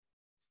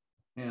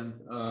And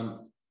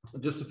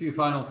just a few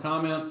final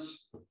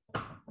comments.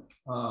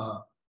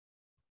 The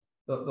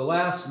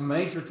last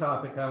major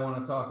topic I want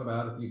to talk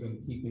about, if you've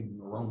been keeping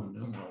the Roman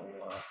numeral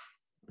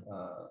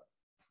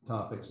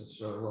topics,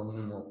 it's Roman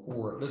numeral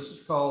 4. This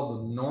is called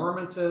the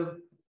normative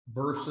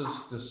versus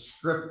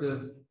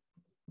descriptive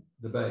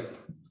debate.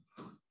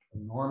 The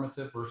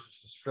normative versus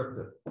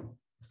descriptive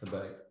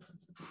debate.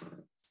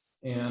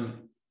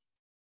 And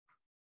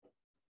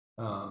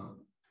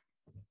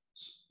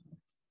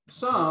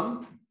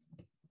some,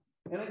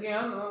 and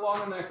again,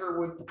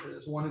 Longenecker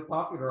is one who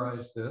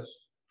popularized this.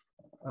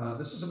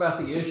 This is about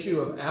the issue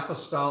of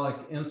apostolic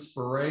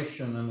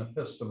inspiration and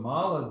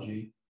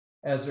epistemology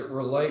as it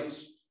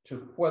relates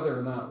to whether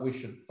or not we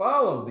should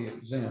follow the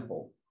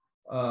example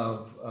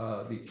of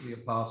the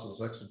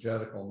apostles'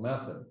 exegetical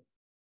method.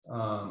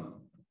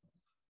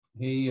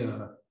 He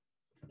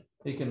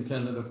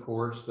contended, of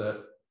course,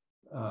 that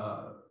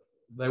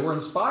they were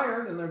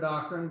inspired in their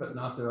doctrine, but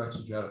not their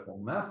exegetical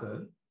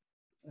method.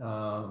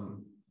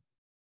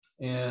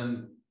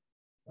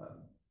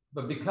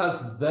 But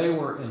because they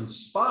were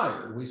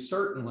inspired, we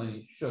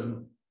certainly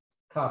shouldn't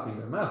copy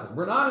their method.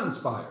 We're not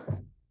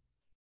inspired.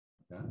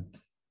 Okay?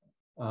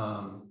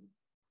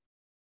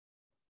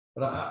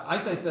 But I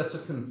think that's a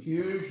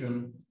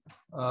confusion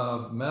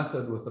of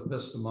method with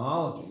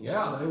epistemology.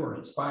 Yeah, they were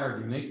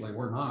inspired uniquely.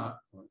 We're not.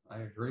 I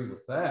agree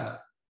with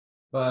that.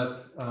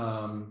 But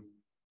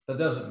that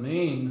doesn't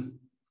mean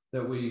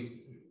that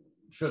we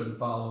shouldn't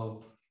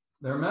follow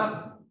their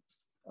method.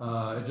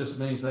 It just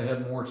means they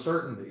had more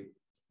certainty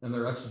in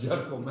their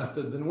exegetical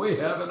method than we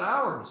have in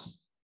ours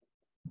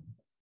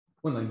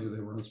when they knew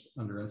they were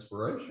under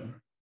inspiration.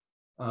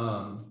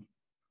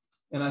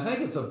 And I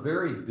think it's a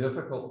very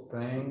difficult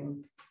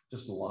thing,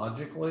 just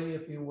logically,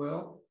 if you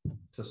will,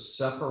 to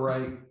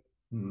separate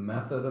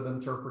method of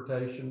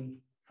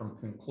interpretation from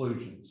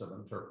conclusions of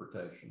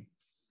interpretation.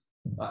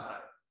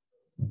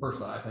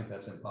 Personally, I think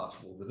that's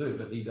impossible to do,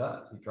 but he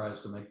does. He tries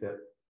to make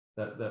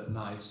that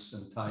nice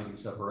and tidy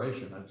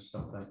separation. I just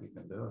don't think he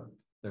can do it.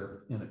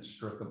 They're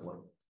inextricably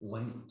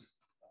linked.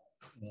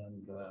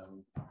 And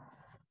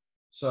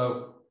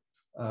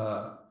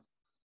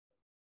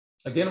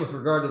again, with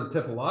regard to the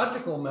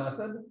typological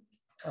method,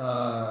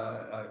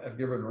 I've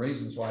given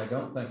reasons why I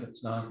don't think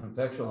it's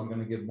non-contextual. I'm going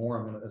to give more.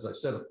 I'm going to, as I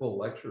said, a full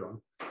lecture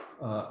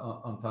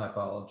on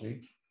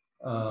typology.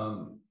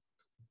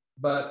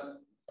 But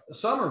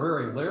some are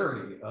very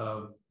leery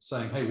of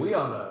saying, hey, we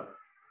ought to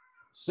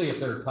see if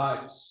there are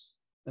types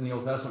in the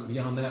Old Testament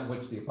beyond that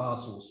which the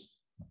apostles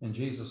and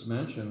Jesus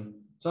mentioned.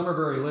 Some are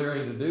very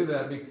leery to do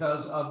that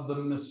because of the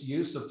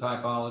misuse of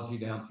typology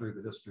down through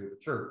the history of the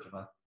church. And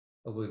I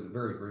alluded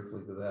very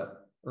briefly to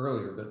that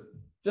earlier. But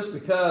just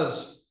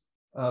because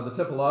the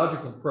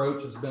typological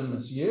approach has been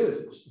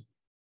misused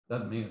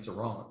doesn't mean it's a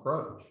wrong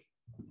approach.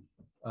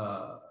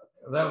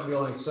 That would be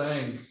like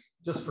saying,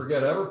 just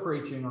forget ever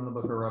preaching on the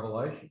book of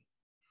Revelation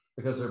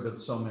because there have been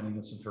so many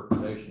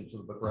misinterpretations of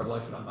the book of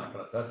Revelation. I'm not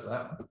going to touch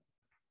that one.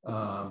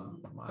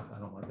 I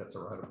don't think that's the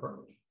right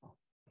approach.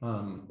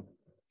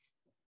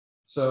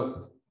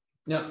 So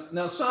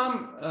now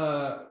some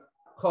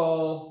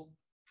call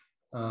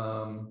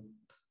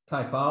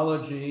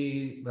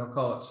typology, they'll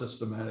call it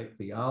systematic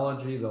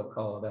theology, they'll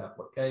call it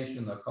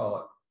application, they'll call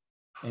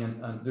it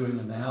and doing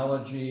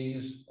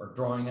analogies or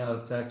drawing out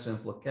of text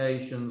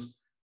implications.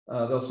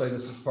 They'll say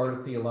this is part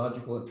of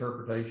theological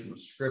interpretation of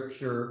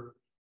Scripture.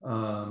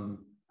 There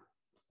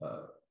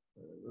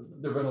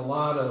have been a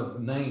lot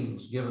of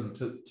names given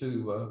to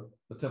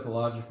the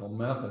typological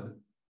method,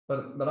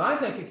 but I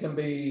think it can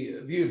be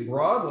viewed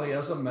broadly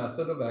as a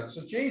method of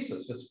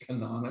exegesis. It's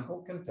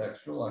canonical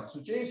contextual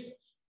exegesis.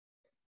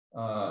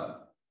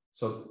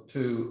 So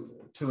to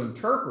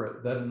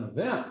interpret that an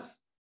event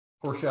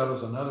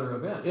foreshadows another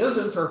event is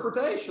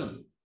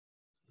interpretation.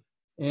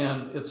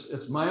 And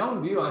it's my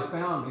own view. I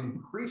found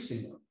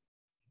increasingly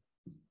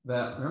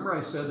that, remember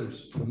I said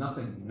there's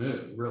nothing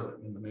new really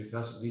in the New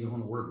Testament. Even when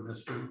the word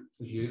mystery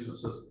is used, it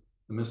says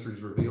the mystery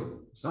is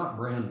revealed. It's not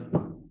brand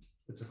new.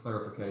 It's a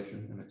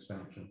clarification and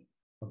expansion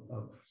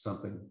of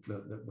something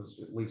that was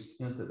at least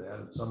hinted at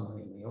in some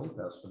way in the Old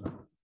Testament.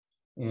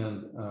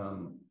 And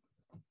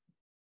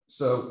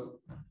so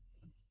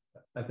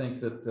I think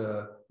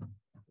that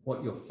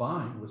what you'll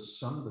find with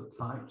some of the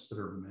types that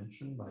are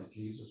mentioned by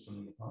Jesus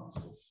and the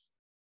apostles,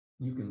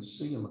 you can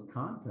see in the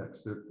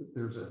context that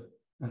there's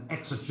an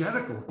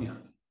exegetical hint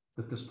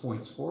that this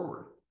points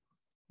forward.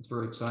 It's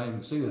very exciting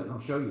to see that. And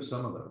I'll show you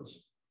some of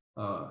those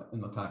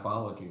in the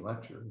typology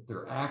lecture.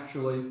 They're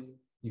actually,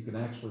 you can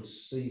actually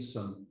see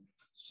some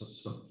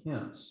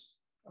hints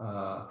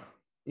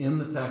in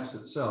the text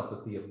itself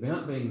that the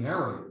event being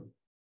narrated,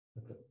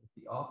 that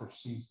the author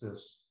sees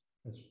this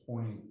as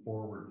pointing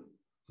forward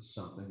to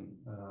something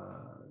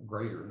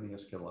greater in the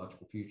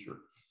eschatological future.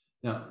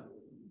 Now,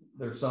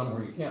 there's some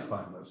where you can't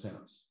find those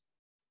hints,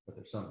 but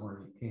there's some where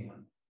you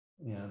can.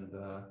 And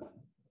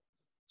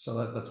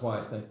so that's why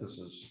I think this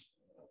is,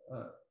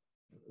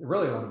 it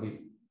really ought to be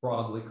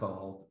broadly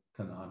called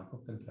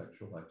canonical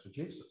contextual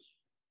exegesis,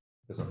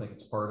 because I think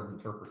it's part of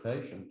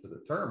interpretation to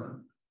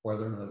determine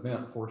whether an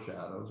event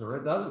foreshadows or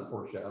it doesn't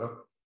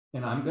foreshadow.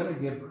 And I'm going to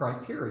give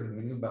criteria. I'm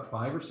going to give about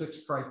 5 or 6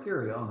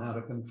 criteria on how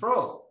to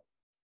control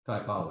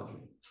typology.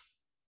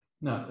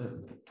 Now,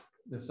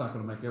 it's not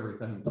going to make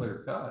everything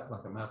clear cut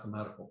like a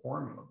mathematical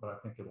formula, but I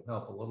think it'll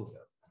help a little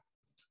bit.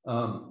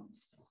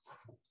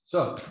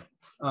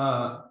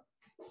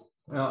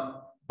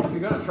 Now, if you're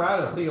going to try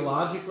to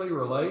theologically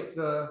relate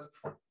the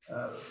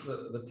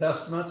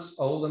Testaments,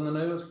 Old and the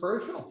New, is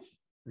crucial.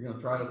 You're going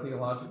to try to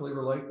theologically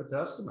relate the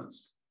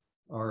Testaments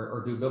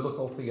or do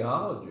biblical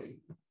theology.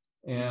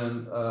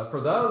 And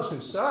for those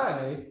who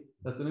say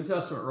that the New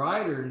Testament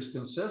writers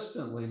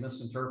consistently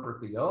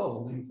misinterpret the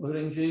Old,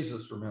 including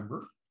Jesus,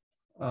 remember,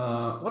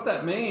 what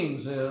that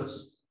means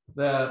is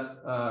that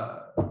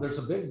there's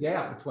a big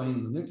gap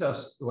between the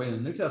way the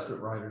New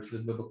Testament writers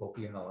did biblical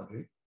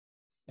theology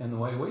and the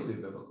way we do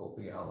biblical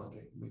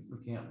theology. We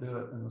can't do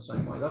it in the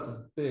same way. That's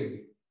a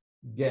big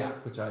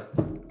gap, which I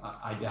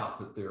doubt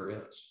that there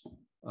is.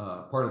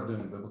 Part of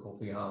doing biblical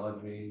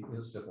theology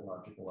is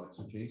typological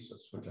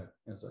exegesis, which,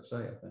 as I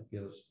say, I think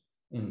is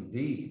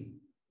indeed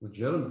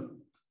legitimate.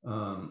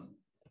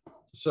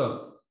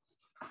 So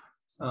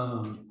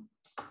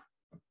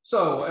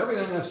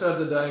everything I've said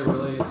today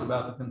really is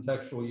about the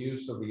contextual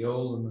use of the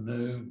Old and the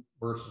New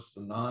versus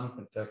the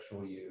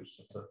non-contextual use.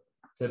 It's a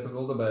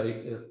typical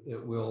debate.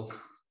 It will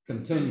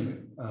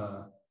continue,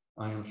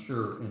 I am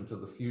sure, into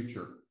the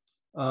future.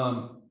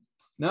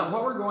 Now,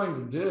 what we're going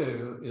to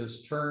do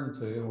is turn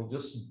to, we'll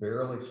just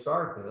barely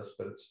start this,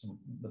 but it's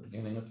the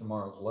beginning of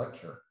tomorrow's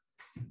lecture.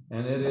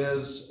 And it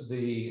is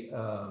the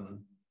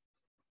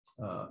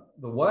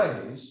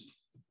ways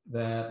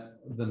that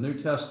the New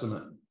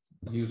Testament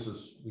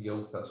uses the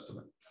Old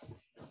Testament.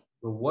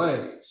 The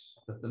ways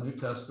that the New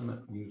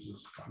Testament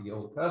uses the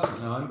Old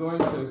Testament. Now, I'm going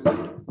to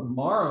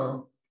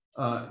tomorrow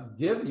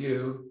give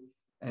you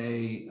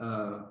a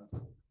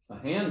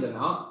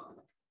handout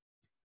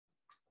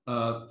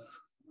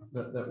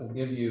that will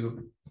give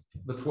you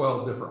the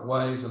 12 different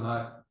ways, and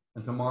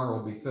tomorrow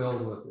will be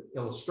filled with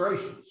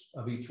illustrations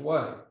of each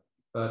way.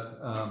 But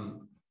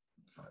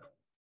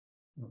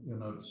you'll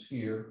notice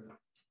here,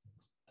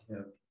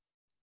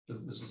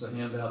 this is a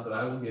handout that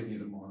I will give you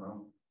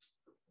tomorrow,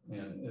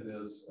 and it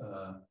is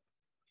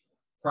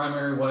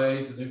primary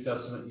ways the New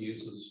Testament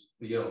uses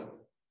the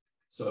Old.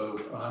 So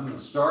I'm going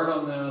to start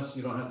on this.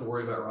 You don't have to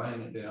worry about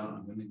writing it down.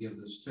 I'm going to give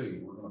this to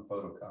you. We're going to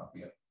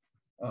photocopy it.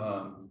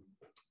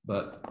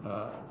 But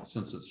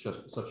since it's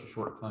just such a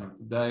short time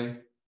today,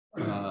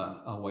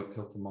 I'll wait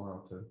till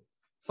tomorrow to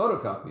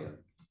photocopy it.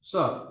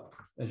 So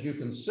as you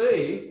can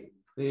see,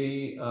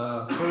 the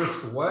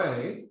first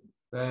way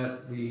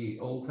that the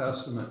Old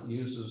Testament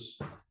uses,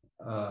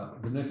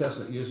 the New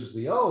Testament uses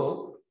the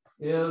Old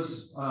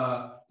is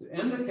to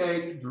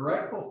indicate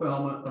direct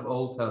fulfillment of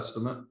Old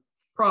Testament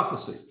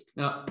prophecy.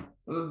 Now,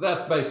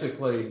 that's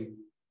basically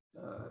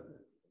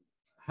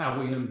how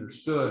we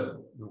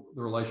understood the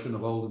relation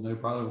of Old and New,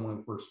 probably when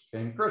we first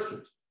became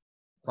Christians.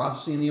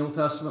 Prophecy in the Old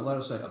Testament, let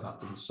us say,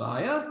 about the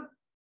Messiah,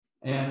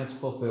 and it's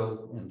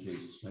fulfilled in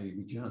Jesus.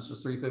 Maybe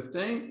Genesis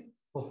 3:15,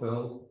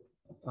 fulfilled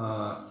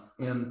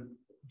in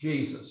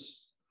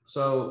Jesus.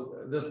 So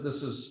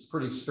this is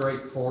pretty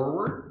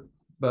straightforward,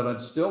 but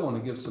I'd still want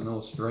to give some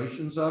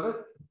illustrations of it,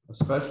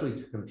 especially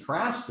to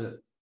contrast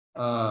it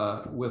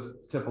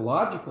with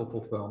typological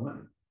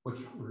fulfillment, which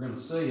we're going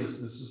to see is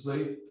this is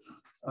the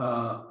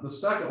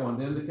second one,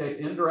 to indicate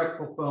indirect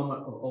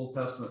fulfillment of Old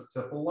Testament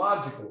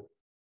typological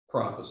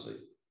prophecy.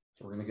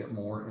 So we're going to get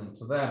more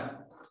into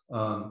that.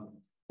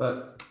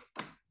 But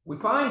we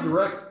find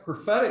direct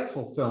prophetic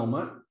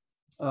fulfillment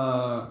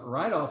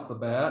right off the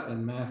bat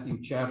in Matthew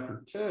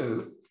chapter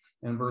 2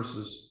 and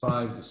verses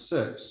 5 to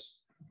 6.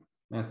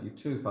 Matthew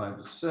 2, 5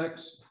 to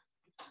 6.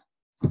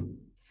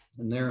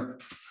 And there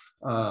it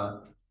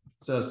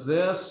says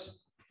this.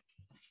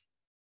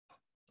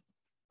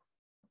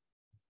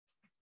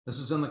 This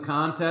is in the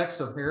context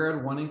of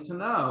Herod wanting to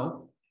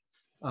know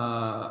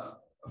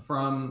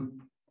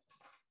from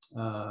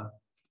the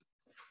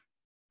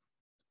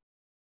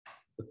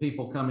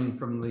people coming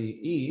from the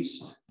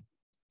east,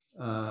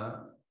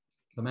 the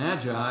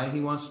Magi.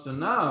 He wants to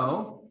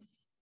know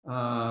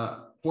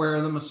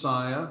where the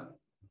Messiah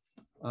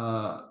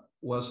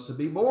was to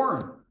be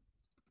born.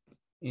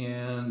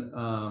 And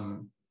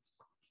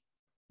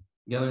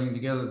gathering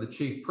together the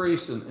chief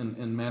priests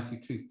in Matthew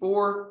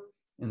 2:4,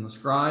 and the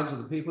scribes of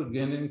the people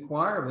began to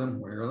inquire of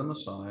them where the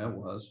Messiah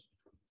was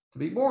to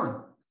be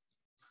born.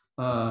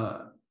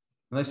 And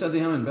they said to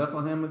him, in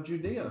Bethlehem of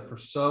Judea, for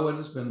so it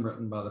has been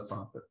written by the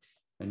prophet.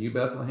 And you,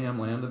 Bethlehem,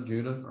 land of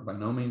Judah, are by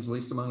no means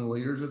least among the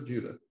leaders of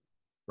Judah.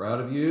 For out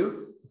of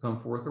you will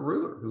come forth a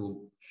ruler who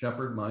will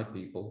shepherd my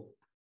people,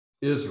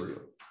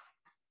 Israel.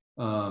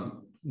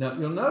 Now,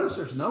 you'll notice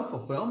there's no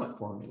fulfillment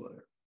formula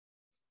there.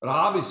 But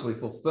obviously,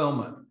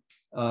 fulfillment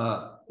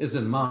is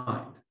in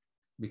mind,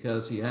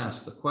 because he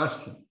asked the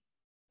question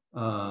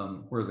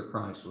where the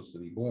Christ was to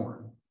be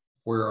born.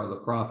 Where are the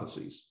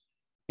prophecies?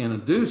 And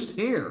adduced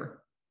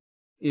here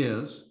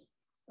is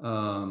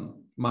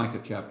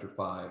Micah chapter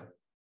 5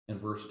 and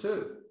verse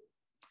 2.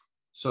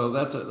 So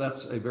that's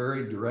a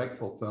very direct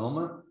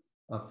fulfillment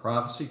of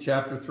prophecy.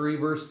 Chapter 3,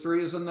 verse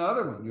 3 is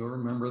another one. You'll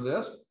remember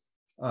this.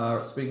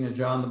 Speaking of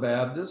John the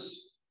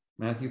Baptist,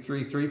 Matthew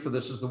 3:3, for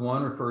this is the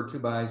one referred to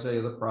by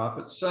Isaiah the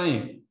prophet,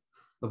 saying,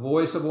 the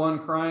voice of one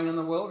crying in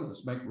the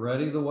wilderness, make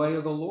ready the way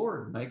of the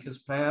Lord, make his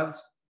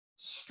paths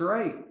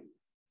straight.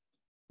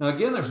 Now,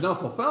 again, there's no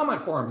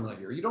fulfillment formula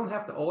here. You don't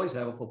have to always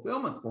have a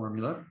fulfillment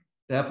formula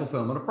to have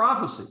fulfillment of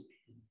prophecy.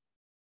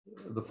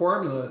 The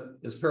formula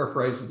is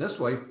paraphrased in this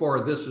way,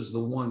 for this is the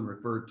one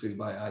referred to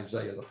by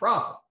Isaiah the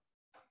prophet.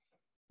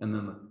 And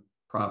then the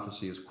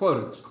prophecy is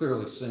quoted. It's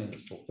clearly seen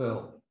as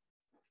fulfilled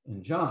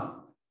in John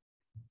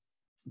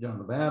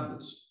the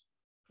Baptist.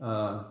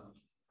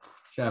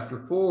 Chapter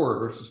 4,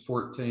 verses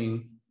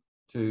 14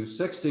 to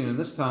 16. And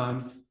this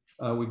time,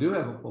 we do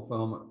have a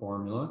fulfillment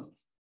formula.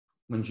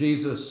 When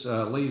Jesus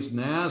leaves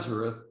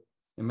Nazareth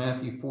in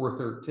Matthew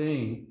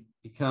 4:13,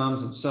 he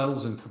comes and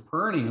settles in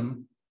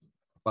Capernaum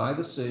by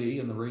the sea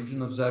in the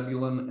region of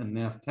Zebulun and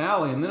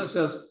Naphtali. And then it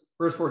says,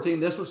 verse 14,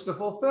 this was to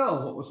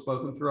fulfill what was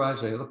spoken through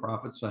Isaiah the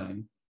prophet,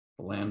 saying,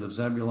 the land of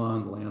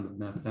Zebulun, the land of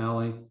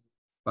Naphtali,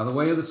 by the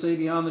way of the sea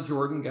beyond the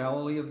Jordan,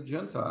 Galilee of the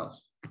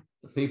Gentiles.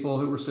 The people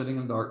who were sitting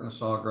in darkness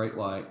saw a great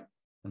light,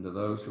 and to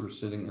those who were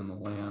sitting in the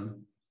land,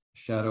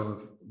 shadow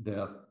of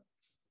death,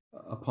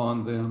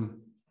 upon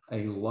them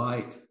a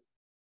light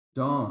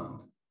dawned.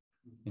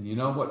 And you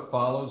know what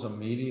follows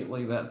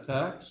immediately that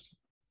text?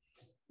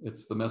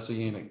 It's the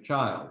Messianic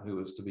child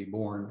who is to be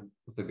born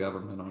with the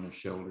government on his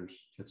shoulders,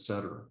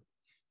 etc.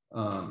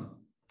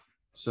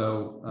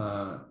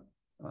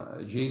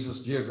 Jesus'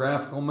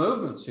 geographical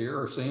movements here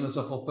are seen as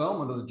a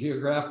fulfillment of the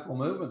geographical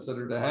movements that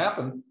are to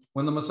happen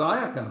when the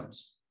Messiah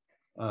comes,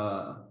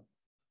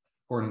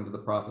 according to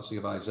the prophecy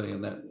of Isaiah,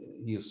 and that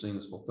he is seen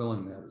as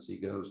fulfilling that as he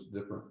goes to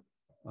different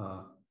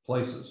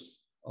places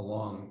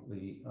along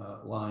the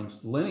lines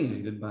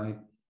delineated by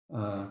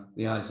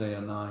the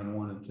Isaiah 9,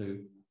 1 and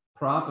 2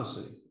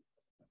 prophecy.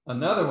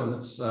 Another one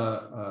that's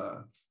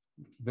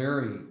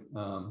very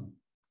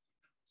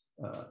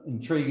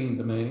intriguing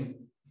to me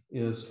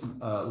is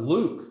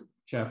Luke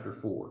chapter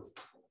 4.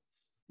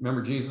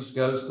 Remember, Jesus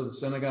goes to the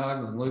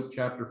synagogue in Luke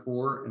chapter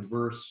 4 and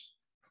verse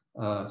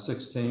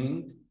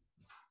 16.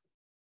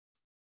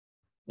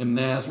 In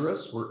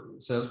Nazareth, where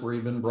it says where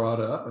he'd been brought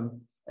up,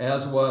 and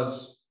as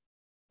was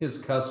his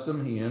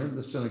custom, he entered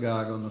the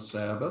synagogue on the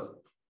Sabbath,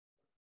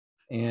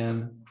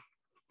 and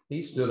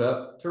he stood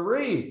up to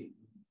read.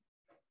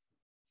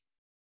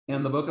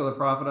 And the book of the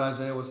prophet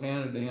Isaiah was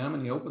handed to him,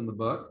 and he opened the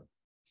book,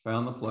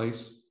 found the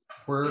place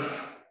where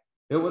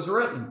it was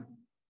written.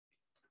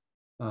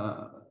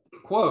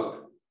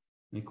 Quote,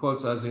 he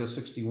quotes Isaiah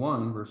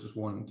 61, verses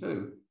 1 and 2.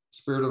 The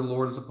Spirit of the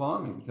Lord is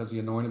upon me, because he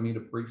anointed me to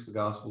preach the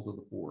gospel to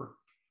the poor.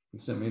 He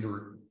sent me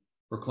to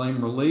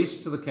proclaim release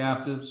to the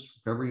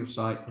captives, recovery of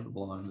sight to the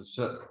blind, to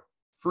set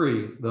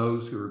free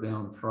those who are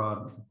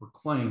downtrodden, to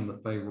proclaim the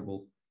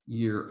favorable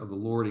year of the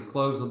Lord. He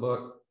closed the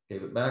book,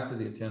 gave it back to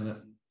the attendant,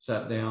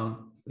 sat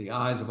down. The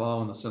eyes of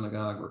all in the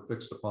synagogue were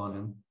fixed upon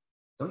him.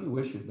 Don't you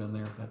wish you'd been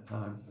there at that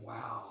time?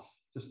 Wow,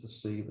 just to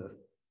see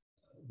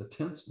the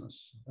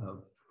tenseness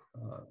of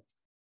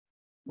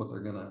what they're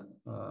going to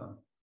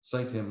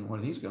say to him and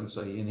what he's going to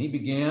say. And he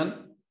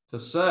began to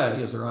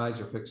say, as their eyes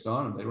are fixed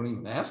on him, they don't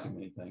even ask him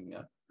anything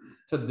yet.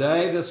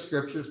 Today, this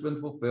scripture has been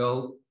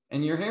fulfilled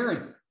in your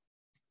hearing.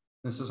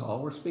 This is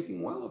all we're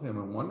speaking well of him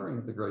and wondering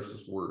at the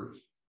gracious words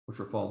which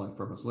are falling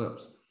from his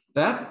lips.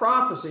 That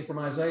prophecy from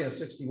Isaiah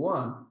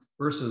 61,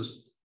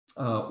 verses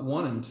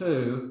 1 and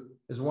 2,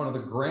 is one of the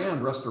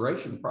grand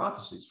restoration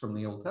prophecies from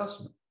the Old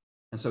Testament.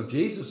 And so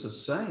Jesus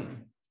is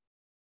saying,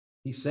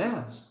 he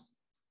says,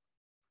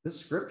 this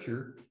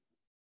scripture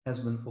has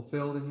been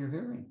fulfilled in your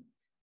hearing.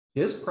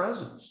 His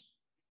presence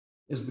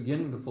is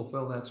beginning to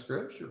fulfill that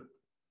scripture.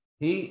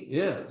 He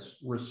is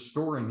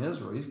restoring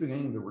Israel. He's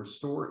beginning to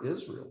restore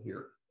Israel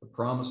here. The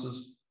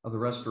promises of the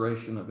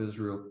restoration of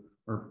Israel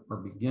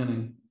are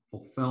beginning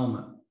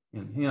fulfillment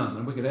in him.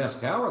 And we could ask,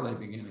 how are they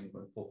beginning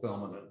with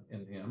fulfillment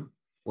in him?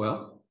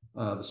 Well,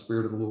 the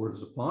Spirit of the Lord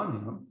is upon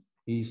him.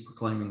 He's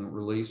proclaiming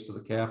release to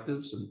the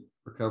captives and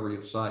recovery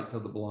of sight to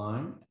the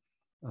blind,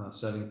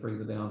 setting free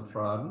the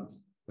downtrodden.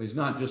 But he's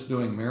not just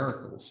doing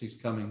miracles. He's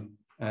coming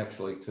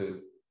actually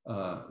to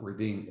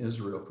redeem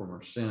Israel from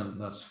her sin and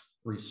thus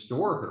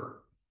restore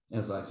her,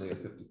 as Isaiah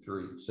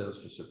 53 says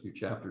just a few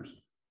chapters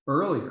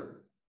earlier.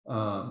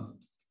 Now,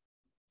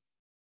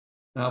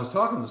 I was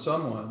talking to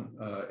someone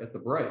at the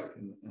break,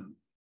 and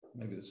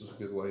maybe this is a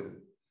good way to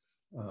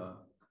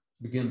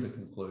begin to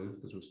conclude,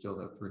 because we still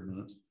have 3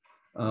 minutes.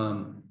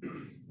 And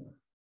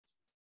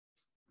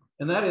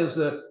that is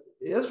that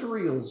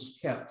Israel's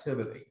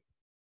captivity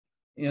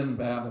in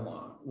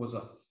Babylon was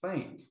a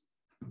faint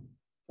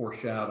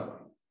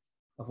foreshadowing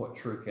of what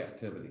true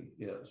captivity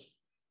is.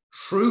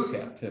 True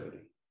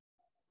captivity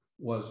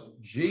was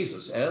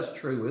Jesus as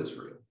true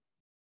Israel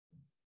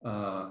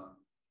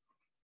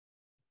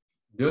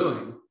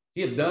doing.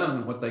 He had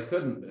done what they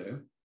couldn't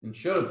do and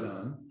should have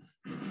done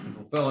in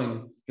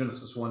fulfilling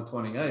Genesis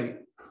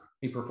 1:28.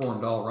 He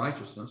performed all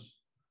righteousness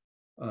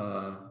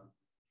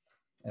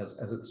as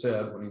it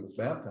said when he was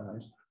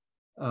baptized.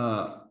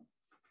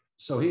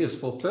 So he has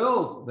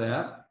fulfilled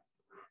that.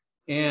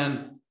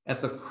 And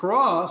at the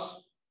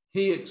cross,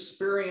 he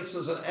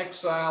experiences an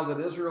exile that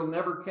Israel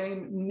never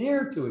came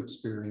near to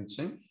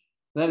experiencing.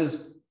 That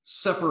is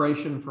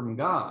separation from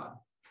God.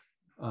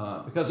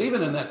 Because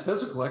even in that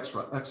physical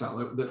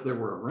exile, there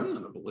were a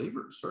remnant of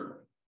believers,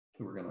 certainly,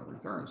 who were going to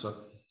return.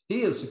 So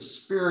he is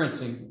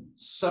experiencing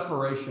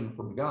separation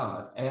from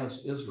God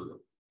as Israel.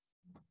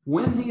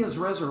 When he is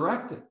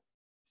resurrected,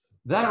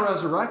 that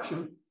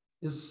resurrection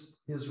is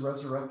his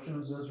resurrection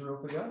as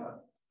Israel to God.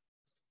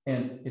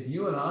 And if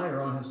you and I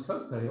are on his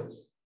coattails,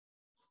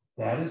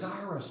 that is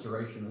our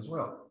restoration as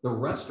well. The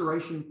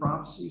restoration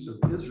prophecies of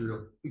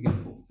Israel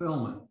begin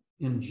fulfillment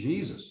in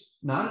Jesus,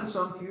 not in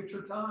some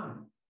future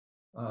time,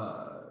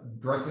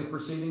 directly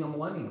preceding a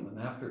millennium and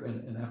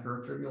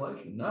after a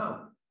tribulation.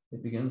 No,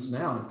 it begins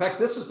now. In fact,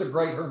 this is the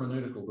great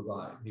hermeneutical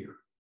divide here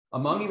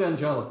among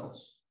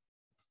evangelicals,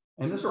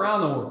 and this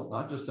around the world,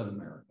 not just in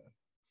America.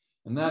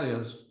 And that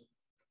is,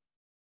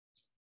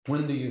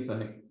 when do you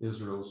think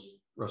Israel's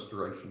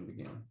restoration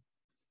began?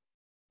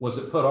 Was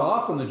it put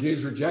off when the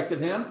Jews rejected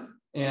him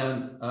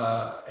and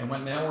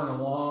went, now we're in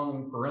a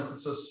long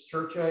parenthesis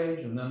church age,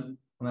 and then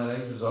when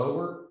that age is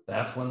over,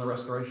 that's when the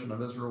restoration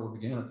of Israel will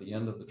begin, at the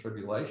end of the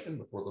tribulation,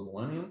 before the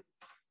millennium?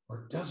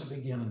 Or does it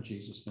begin in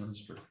Jesus'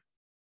 ministry?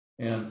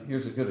 And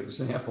here's a good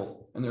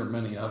example, and there are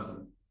many of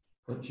them,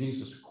 that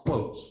Jesus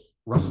quotes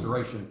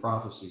restoration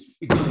prophecies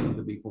beginning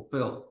to be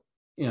fulfilled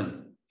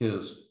in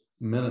his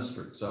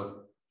ministry.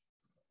 So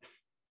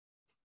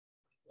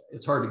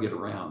it's hard to get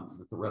around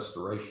that the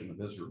restoration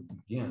of Israel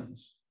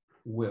begins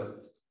with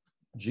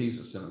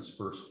Jesus in his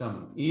first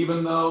coming,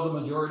 even though the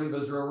majority of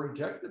Israel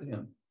rejected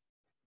him.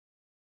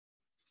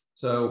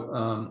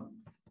 So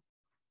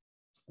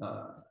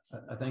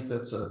I think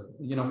that's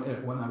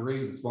when I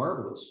read, it's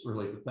marvelous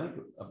really to think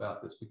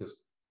about this, because,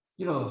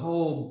 the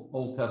whole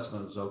Old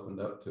Testament is opened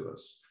up to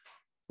us.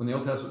 When the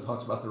Old Testament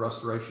talks about the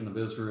restoration of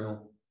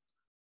Israel,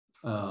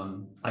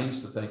 I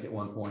used to think at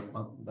one point,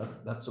 well,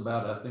 that's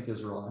about ethnic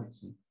Israelites,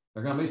 and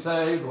they're going to be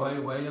saved way,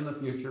 way in the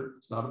future.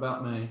 It's not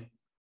about me.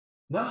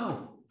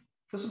 No,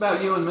 it's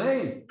about you and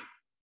me.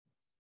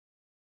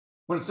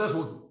 When it says,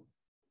 we'll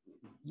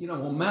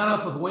mount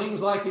up with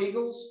wings like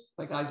eagles,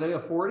 like Isaiah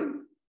 40.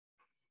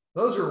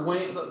 Those are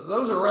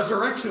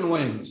resurrection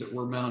wings that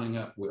we're mounting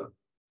up with,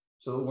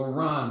 so that we'll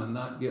run and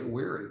not get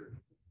weary.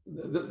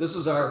 This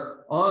is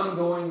our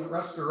ongoing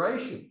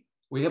restoration.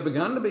 We have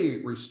begun to be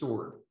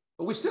restored,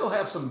 but we still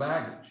have some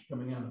baggage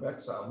coming out of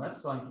exile, and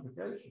that's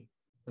sanctification,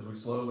 as we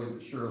slowly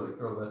but surely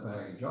throw that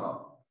baggage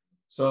off.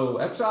 So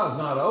exile is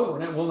not over,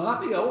 and it will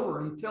not be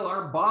over until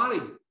our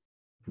body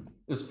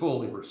is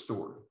fully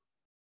restored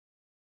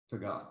to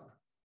God.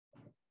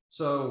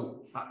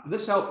 So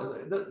this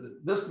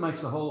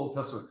makes the whole Old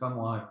Testament come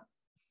alive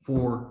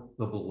for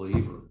the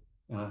believer.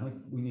 And I think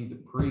we need to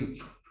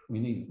preach. We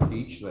need to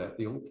teach that.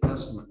 The Old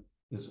Testament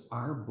is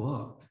our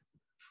book.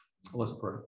 Let's pray.